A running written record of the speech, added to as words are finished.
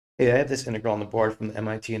Hey, I have this integral on the board from the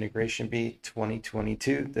MIT Integration Bee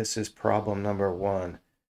 2022. This is problem number 1.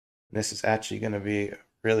 This is actually going to be a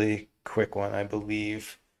really quick one, I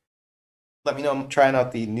believe. Let me know. I'm trying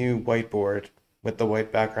out the new whiteboard with the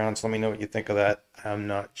white background, so let me know what you think of that. I'm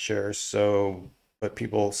not sure, but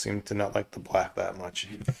people seem to not like the black that much.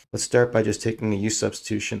 Let's start by just taking a u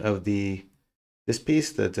substitution of this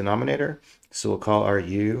piece, the denominator. So we'll call our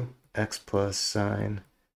u x plus sine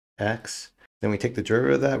x. Then we take the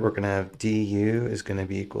derivative of that, we're going to have du is going to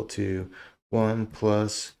be equal to 1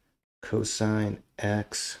 plus cosine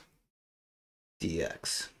x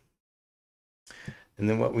dx. And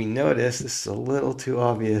then what we notice, this is a little too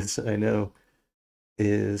obvious, I know,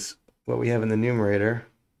 is what we have in the numerator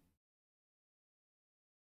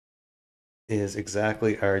is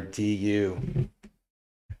exactly our du.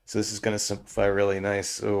 So this is going to simplify really nice.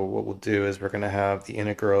 So what we'll do is we're going to have the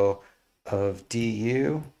integral of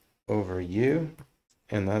du over u,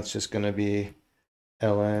 and that's just going to be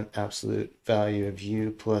ln absolute value of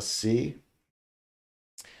u plus c.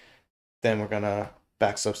 Then we're going to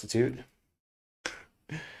back substitute.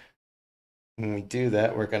 When we do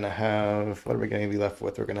that, we're going to have, what are we going to be left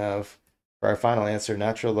with? We're going to have, for our final answer,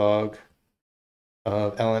 natural log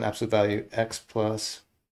of ln absolute value x plus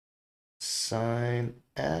sine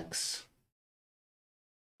x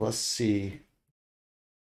plus c.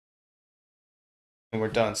 And we're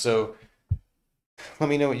done. So let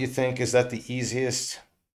me know what you think. Is that the easiest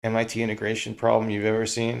MIT integration problem you've ever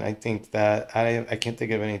seen? I think that I can't think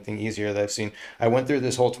of anything easier that I've seen. I went through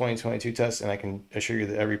this whole 2022 test, and I can assure you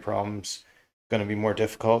that every problem's going to be more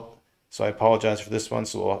difficult. So I apologize for this one.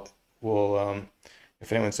 So we'll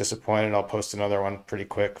if anyone's disappointed, I'll post another one pretty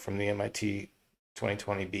quick from the MIT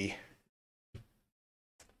 2020B.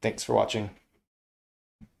 Thanks for watching.